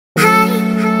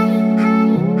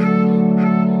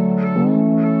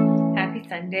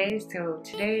Friday, so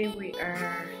today we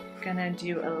are gonna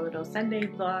do a little Sunday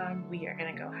vlog. We are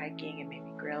gonna go hiking and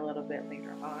maybe grill a little bit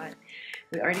later on.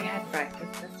 We already had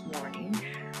breakfast this morning.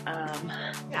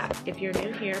 Yeah, if you're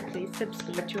new here, please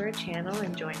subscribe to our channel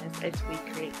and join us as we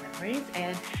create memories,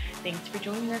 and thanks for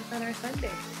joining us on our Sunday.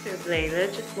 So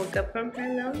Layla just woke up from her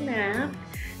little nap.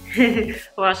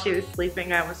 While she was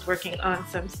sleeping, I was working on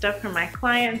some stuff for my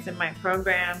clients in my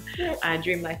program,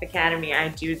 Dream Life Academy. I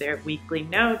do their weekly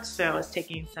notes, so I was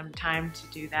taking some time to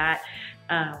do that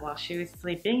while she was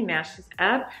sleeping. Now she's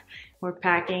up. We're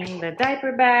packing the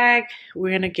diaper bag.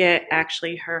 We're gonna get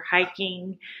actually her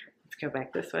hiking, let's go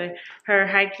back this way, her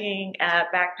hiking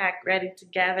backpack ready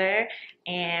together,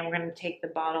 and we're gonna take the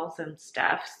bottles and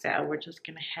stuff. So we're just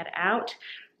gonna head out.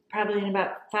 Probably in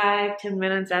about 5-10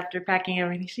 minutes after packing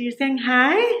everything. So you're saying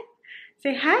hi?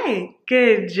 Say hi.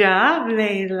 Good job,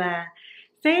 Layla.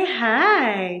 Say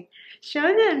hi. Show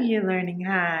them you're learning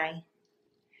hi.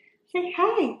 Say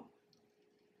hi.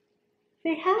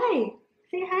 Say hi.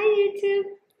 Say hi, YouTube.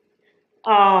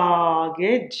 Oh,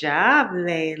 good job,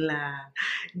 Layla.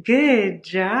 Good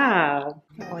job.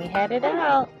 We headed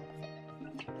out.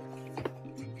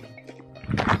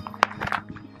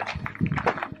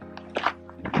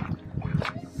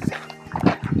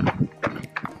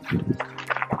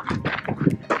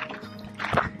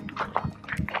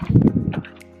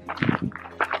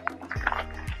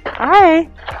 Hi.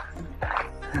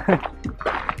 A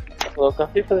little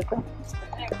coffee for the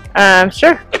car?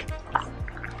 Sure.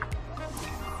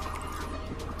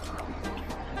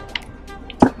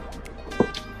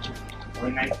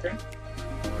 One nice drink?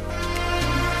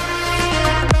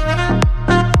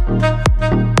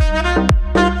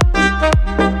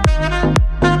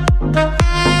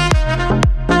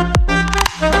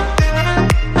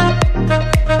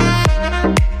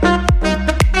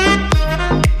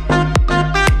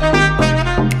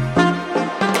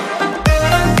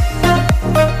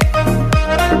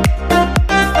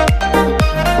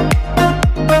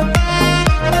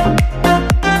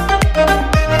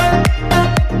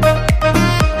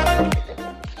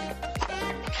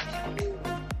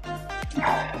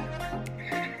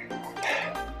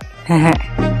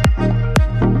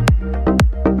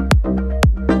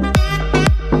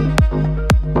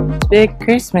 Big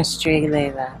Christmas tree,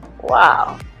 Layla.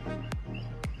 Wow.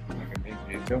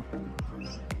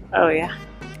 Oh yeah.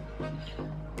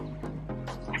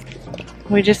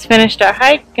 We just finished our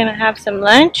hike. Gonna have some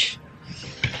lunch.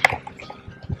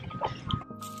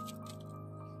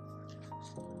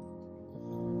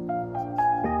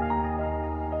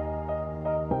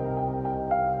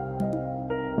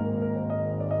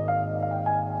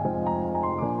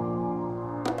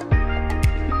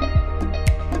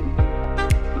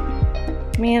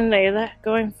 Me and Layla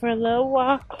going for a little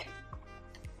walk.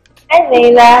 Hi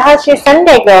Layla, how's your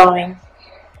Sunday going?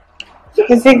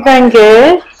 Is it going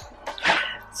good?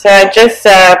 So I just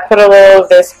put a little of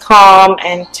this calm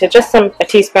into just a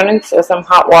teaspoon into some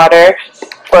hot water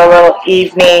for a little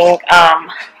evening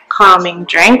calming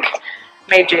drink.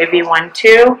 Made JV one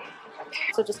too.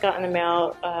 So just got in the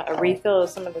mail a refill of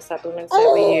some of the supplements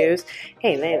that we use.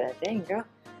 Hey Layla, dang girl.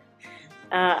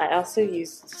 I also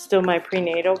use still my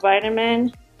prenatal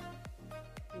vitamin,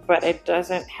 but it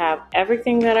doesn't have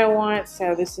everything that I want.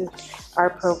 So this is our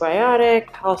probiotic,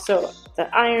 also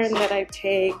the iron that I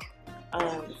take,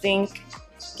 zinc,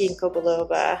 ginkgo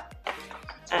biloba.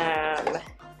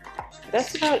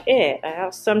 That's about it.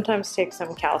 I'll sometimes take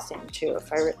some calcium too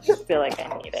if I really feel like I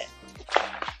need it.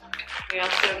 We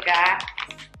also got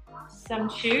some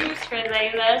shoes for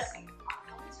Layla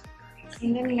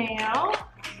in the mail.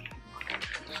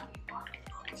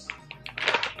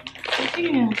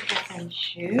 You got some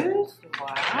shoes?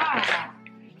 Wow.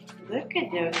 Look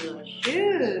at those little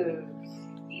shoes.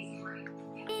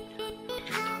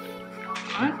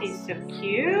 Aren't these so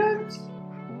cute?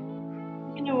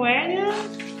 You gonna wear them?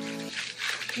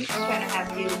 He's trying to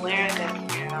have you wear them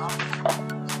now.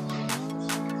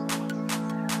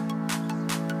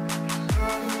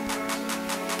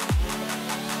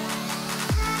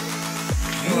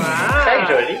 Wow. Très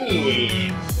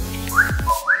joli.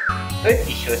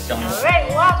 Petit chausson. Alright,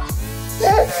 walk.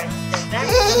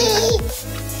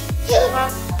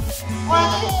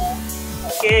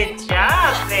 Good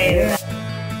job, baby.